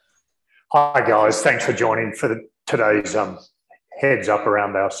Hi guys, thanks for joining for today's heads up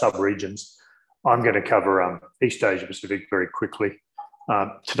around our sub-regions. I'm going to cover East Asia Pacific very quickly.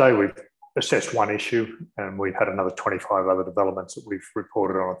 Today we've assessed one issue and we've had another 25 other developments that we've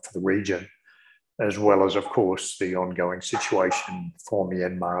reported on for the region, as well as, of course, the ongoing situation for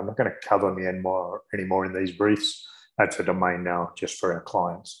Myanmar. I'm not going to cover Myanmar anymore in these briefs. That's a domain now just for our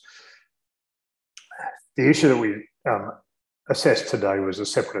clients. The issue that we assessed today was a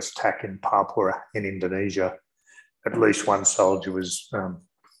separatist attack in Papua in Indonesia. At least one soldier was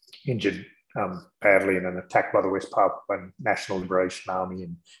injured badly in an attack by the West Papuan National Liberation Army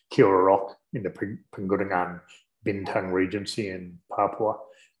in Kiora Rock in the Pengudangan Bintang Regency in Papua.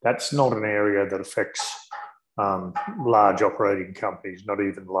 That's not an area that affects large operating companies, not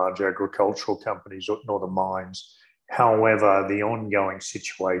even large agricultural companies, nor the mines. However, the ongoing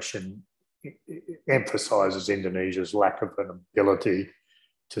situation emphasises Indonesia's lack of an ability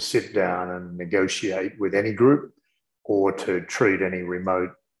to sit down and negotiate with any group or to treat any remote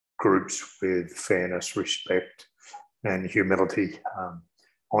groups with fairness, respect and humility.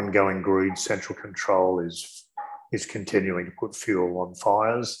 Ongoing greed, central control is continuing to put fuel on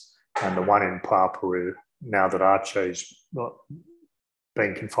fires. And the one in Papua, now that Aceh's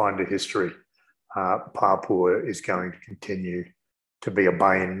been confined to history, Papua is going to continue to be a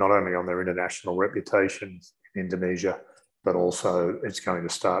bane not only on their international reputation in Indonesia, but also it's going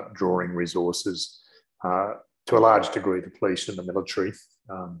to start drawing resources. To a large degree, the police and the military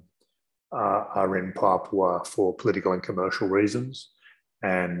are in Papua for political and commercial reasons,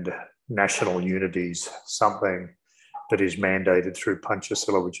 and national unity is something that is mandated through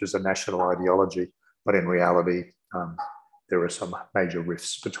Pancasila, which is a national ideology, but in reality, there are some major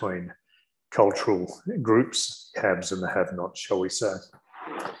rifts between cultural groups, haves and the have-nots, shall we say.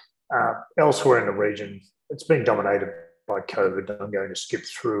 Elsewhere in the region, it's been dominated by COVID. I'm going to skip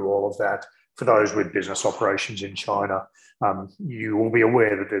through all of that. For those with business operations in China, you will be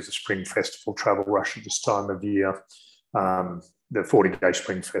aware that there's a Spring Festival travel rush at this time of year. The 40-day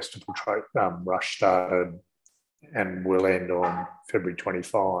Spring Festival rush started and will end on February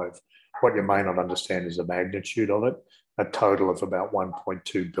 25. What you may not understand is the magnitude of it. A total of about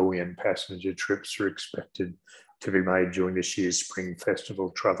 1.2 billion passenger trips are expected to be made during this year's Spring Festival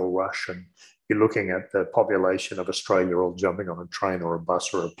travel rush. And you're looking at the population of Australia all jumping on a train or a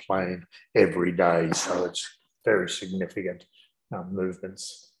bus or a plane every day. So it's very significant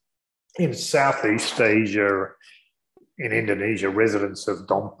movements. In Southeast Asia, in Indonesia, residents of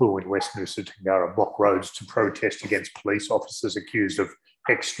Dompu in West Nusa Tenggara blocked roads to protest against police officers accused of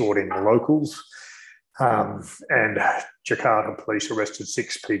extorting locals. And Jakarta police arrested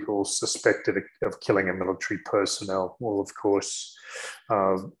 6 people suspected of killing a military personnel. Well, of course,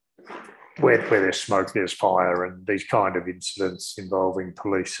 where there's smoke, there's fire, and these kind of incidents involving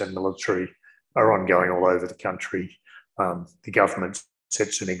police and military are ongoing all over the country. The government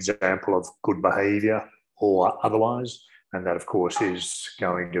sets an example of good behaviour or otherwise, and that, of course, is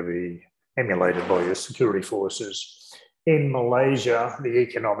going to be emulated by your security forces. In Malaysia, the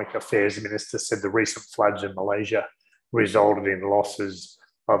Economic Affairs Minister said the recent floods in Malaysia resulted in losses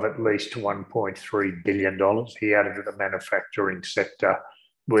of at least $1.3 billion. He added that the manufacturing sector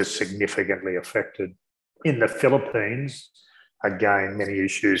was significantly affected. In the Philippines, again, many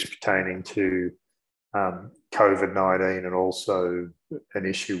issues pertaining to COVID-19 and also an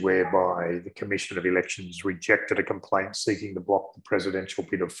issue whereby the Commission of Elections rejected a complaint seeking to block the presidential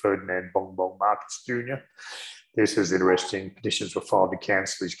bid of Ferdinand Bongbong Marcos Jr. This is interesting. Petitions were filed to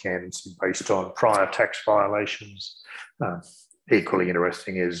cancel his candidacy based on prior tax violations. Equally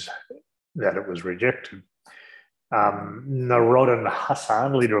interesting is that it was rejected. Narodin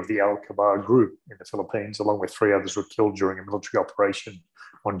Hassan, leader of the Al-Qaeda group in the Philippines, along with 3 others, were killed during a military operation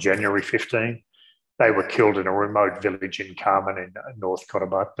on January 15. They were killed in a remote village in Carmen in North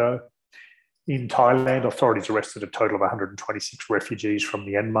Cotabato. In Thailand, authorities arrested a total of 126 refugees from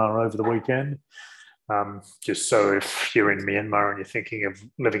Myanmar over the weekend. Just so if you're in Myanmar and you're thinking of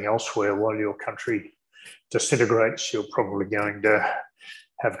living elsewhere while your country disintegrates, you're probably going to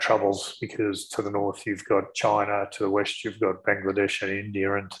have troubles, because to the north you've got China, to the west you've got Bangladesh and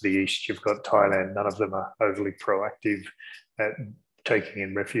India, and to the east you've got Thailand. None of them are overly proactive at taking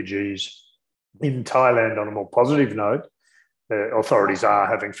in refugees. In Thailand, on a more positive note, the authorities are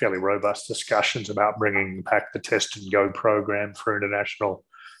having fairly robust discussions about bringing back the Test and Go program for international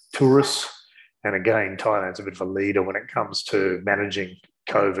tourists. And again, Thailand's a bit of a leader when it comes to managing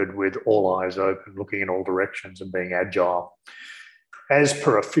COVID, with all eyes open, looking in all directions and being agile. As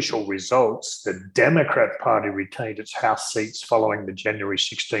per official results, the Democrat Party retained its House seats following the January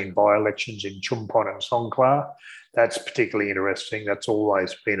 16 by-elections in Chumpon and Songkhla. That's particularly interesting. That's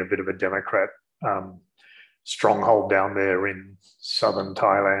always been a bit of a Democrat stronghold down there in southern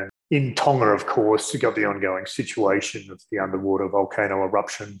Thailand. In Tonga, of course, you've got the ongoing situation of the underwater volcano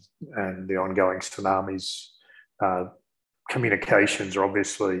eruption and the ongoing tsunamis. Communications are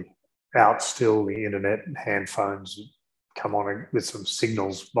obviously out still. The internet and hand phones come on with some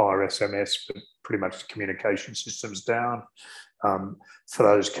signals via SMS, but pretty much the communication system's down. For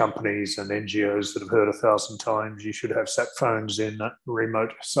those companies and NGOs that have heard 1,000 times, you should have sat phones in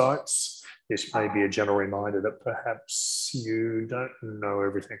remote sites. This may be a general reminder that perhaps you don't know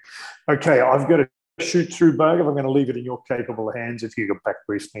everything. Okay, I've got to shoot through, Bhargav. I'm going to leave it in your capable hands. If you could back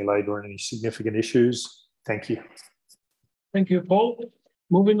brief me later on any significant issues. Thank you. Thank you, Paul.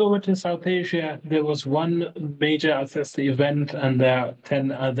 Moving over to South Asia, there was one major assessed event and there are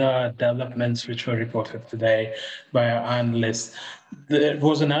 10 other developments which were reported today by our analysts. There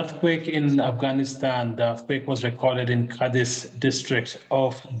was an earthquake in Afghanistan. The earthquake was recorded in Qadis district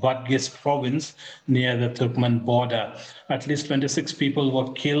of Badghis province near the Turkmen border. At least 26 people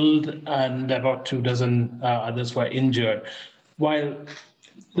were killed and about 24 others were injured. While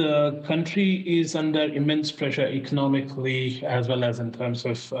the country is under immense pressure economically as well as in terms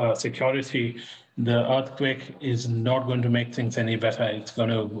of security, the earthquake is not going to make things any better. It's going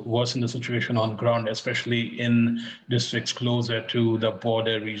to worsen the situation on ground, especially in districts closer to the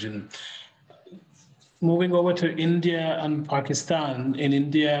border region. Moving over to India and Pakistan. In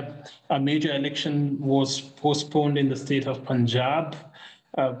India, a major election was postponed in the state of Punjab.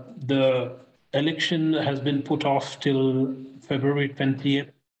 The election has been put off till February 20th.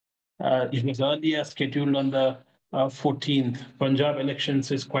 It was earlier scheduled on the 14th. Punjab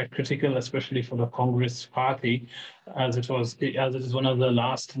elections is quite critical, especially for the Congress party, as it is one of the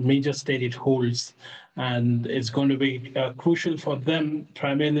last major state it holds. And it's going to be crucial for them,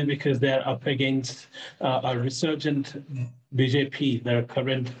 primarily because they're up against a resurgent BJP, their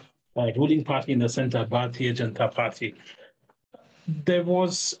current ruling party in the center, Bharatiya Janata Party. There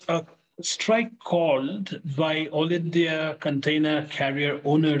was a strike called by All India Container Carrier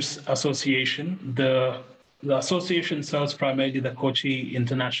Owners Association. The association serves primarily the Kochi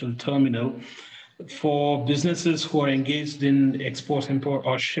International Terminal. For businesses who are engaged in export, import,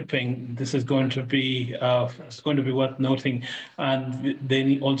 or shipping, this is going to be worth noting, and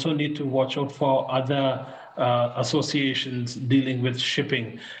they also need to watch out for other associations dealing with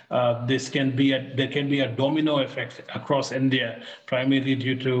shipping. There can be a domino effect across India, primarily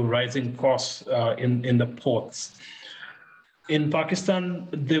due to rising costs in the ports. In Pakistan,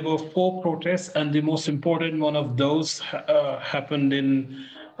 there were 4 protests, and the most important one of those happened in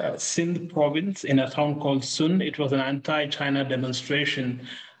Sindh province in a town called Sun. It was an anti-China demonstration,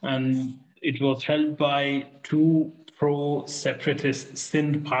 and it was held by 2 pro-separatist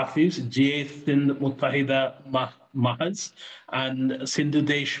Sindh parties, Jai Sindh Muttahida Mahaz and Sindhu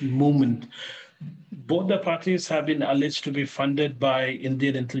Desh Movement. Both the parties have been alleged to be funded by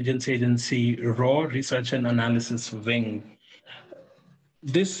Indian intelligence agency RAW, Research and Analysis Wing.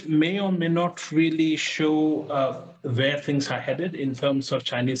 This may or may not really show where things are headed in terms of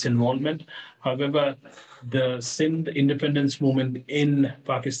Chinese involvement. However, the Sindh independence movement in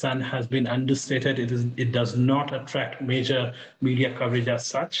Pakistan has been understated. It does not attract major media coverage as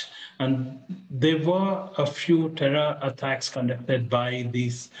such. And there were a few terror attacks conducted by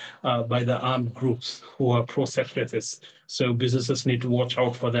by the armed groups who are pro-separatists. So businesses need to watch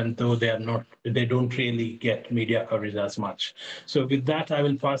out for them, though they don't really get media coverage as much. So with that, I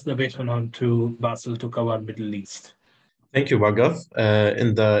will pass the baton on to Basil to cover Middle East. Thank you, Bhargav.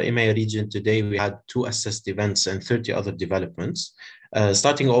 In the EMEA region today, we had 2 assessed events and 30 other developments.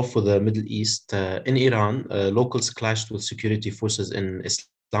 Starting off with the Middle East, in Iran, locals clashed with security forces in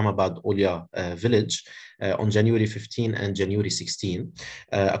Islamabad Olia village on January 15 and January 16.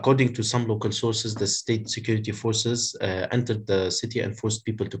 According to some local sources, the state security forces entered the city and forced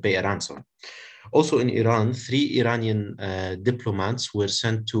people to pay a ransom. Also in Iran, 3 Iranian diplomats were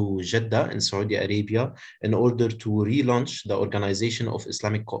sent to Jeddah in Saudi Arabia in order to relaunch the Organization of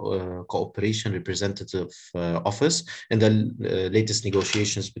Islamic Cooperation Representative Office in the latest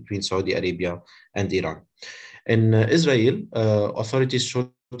negotiations between Saudi Arabia and Iran. In Israel, authorities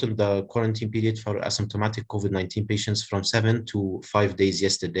shortened the quarantine period for asymptomatic COVID-19 patients from 7 to 5 days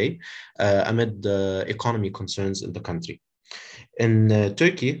yesterday amid economy concerns in the country. In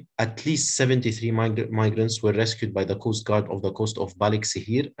Turkey, at least 73 migrants were rescued by the Coast Guard of the coast of Balik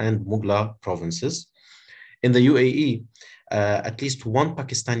Sihir and Mughla provinces. In the UAE, at least 1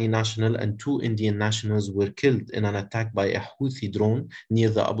 Pakistani national and 2 Indian nationals were killed in an attack by a Houthi drone near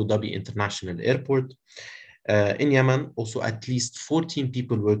the Abu Dhabi International Airport. In Yemen, also at least 14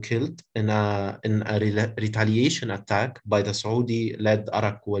 people were killed in a retaliation attack by the Saudi-led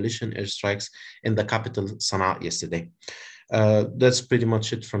Arab coalition airstrikes in the capital Sana'a yesterday. That's pretty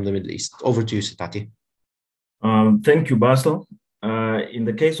much it from the Middle East. Over to you, Sitati. Thank you, Basil. In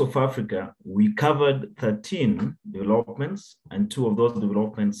the case of Africa, we covered 13 developments, and 2 of those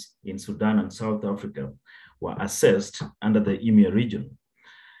developments in Sudan and South Africa were assessed under the EMEA region.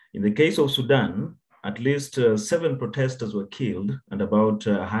 In the case of Sudan, at least 7 protesters were killed and about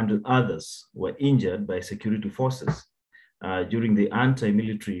 100 others were injured by security forces during the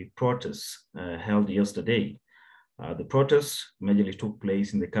anti-military protests held yesterday. The protests majorly took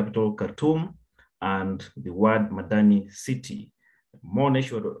place in the capital Khartoum and the Wad Madani city. More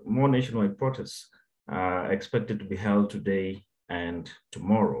nationwide protests are expected to be held today and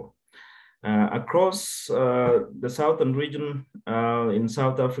tomorrow. Across the southern region in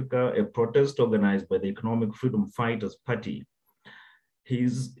South Africa, a protest organized by the Economic Freedom Fighters Party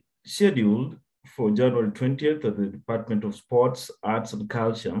is scheduled for January 20th at the Department of Sports, Arts and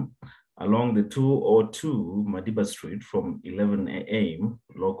Culture along the 202 Madiba Street from 11 a.m.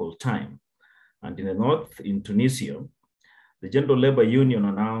 local time. And in the north, in Tunisia, the General Labor Union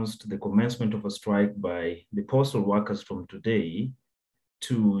announced the commencement of a strike by the postal workers from today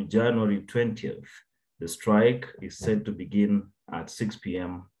to January 20th. The strike is set to begin at 6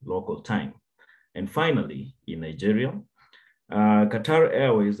 p.m. local time. And finally, in Nigeria, Qatar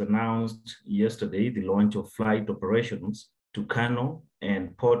Airways announced yesterday the launch of flight operations to Kano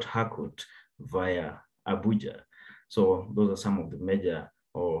and Port Harcourt via Abuja. So those are some of the major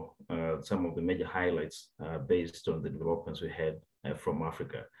highlights based on the developments we had from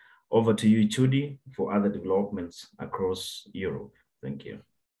Africa. Over to you, Chudi, for other developments across Europe. Thank you.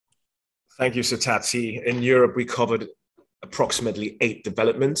 Thank you, Sitati. In Europe, we covered approximately 8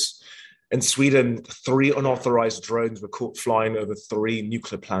 developments. In Sweden, 3 unauthorized drones were caught flying over 3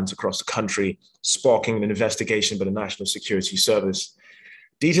 nuclear plants across the country, sparking an investigation by the National Security Service.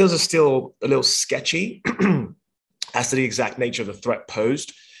 Details are still a little sketchy as to the exact nature of the threat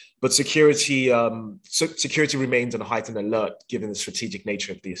posed, but security remains on a heightened alert given the strategic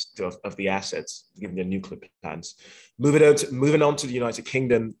nature of the assets, given the nuclear plants. Moving on to the United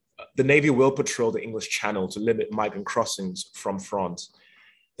Kingdom, the Navy will patrol the English Channel to limit migrant crossings from France.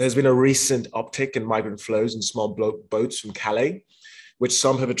 There's been a recent uptick in migrant flows in small boats from Calais, which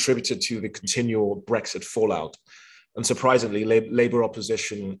some have attributed to the continual Brexit fallout. Unsurprisingly, Labour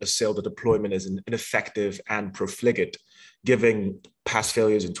opposition assailed the deployment as ineffective and profligate, given past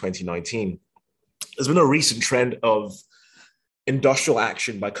failures in 2019. There's been a recent trend of industrial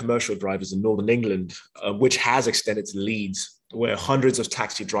action by commercial drivers in Northern England, which has extended to Leeds, where hundreds of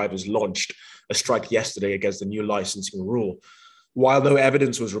taxi drivers launched a strike yesterday against the new licensing rule. While no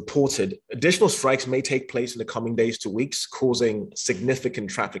evidence was reported, additional strikes may take place in the coming days to weeks, causing significant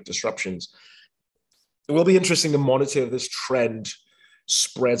traffic disruptions. It will be interesting to monitor if this trend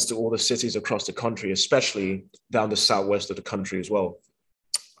spreads to all the cities across the country, especially down the southwest of the country as well.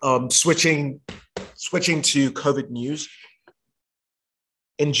 Switching to COVID news.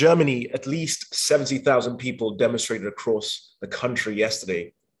 In Germany, at least 70,000 people demonstrated across the country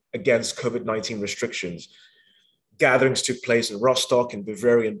yesterday against COVID-19 restrictions. Gatherings took place in Rostock, in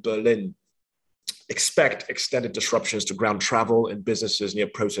Bavaria, and Berlin. Expect extended disruptions to ground travel and businesses near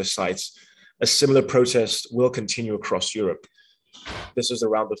protest sites. A similar protest will continue across Europe. This is the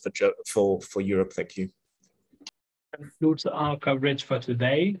roundup for Europe. Thank you. That concludes our coverage for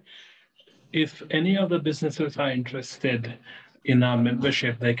today. If any other businesses are interested in our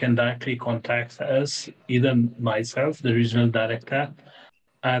membership, they can directly contact us, either myself, the regional director,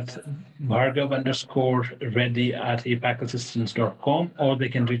 at bhargav_reddy@apacassistance.com, or they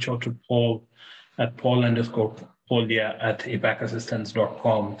can reach out to Paul at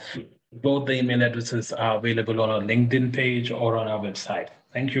paul_poldia@apacassistance.com. Both the email addresses are available on our LinkedIn page or on our website.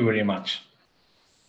 Thank you very much.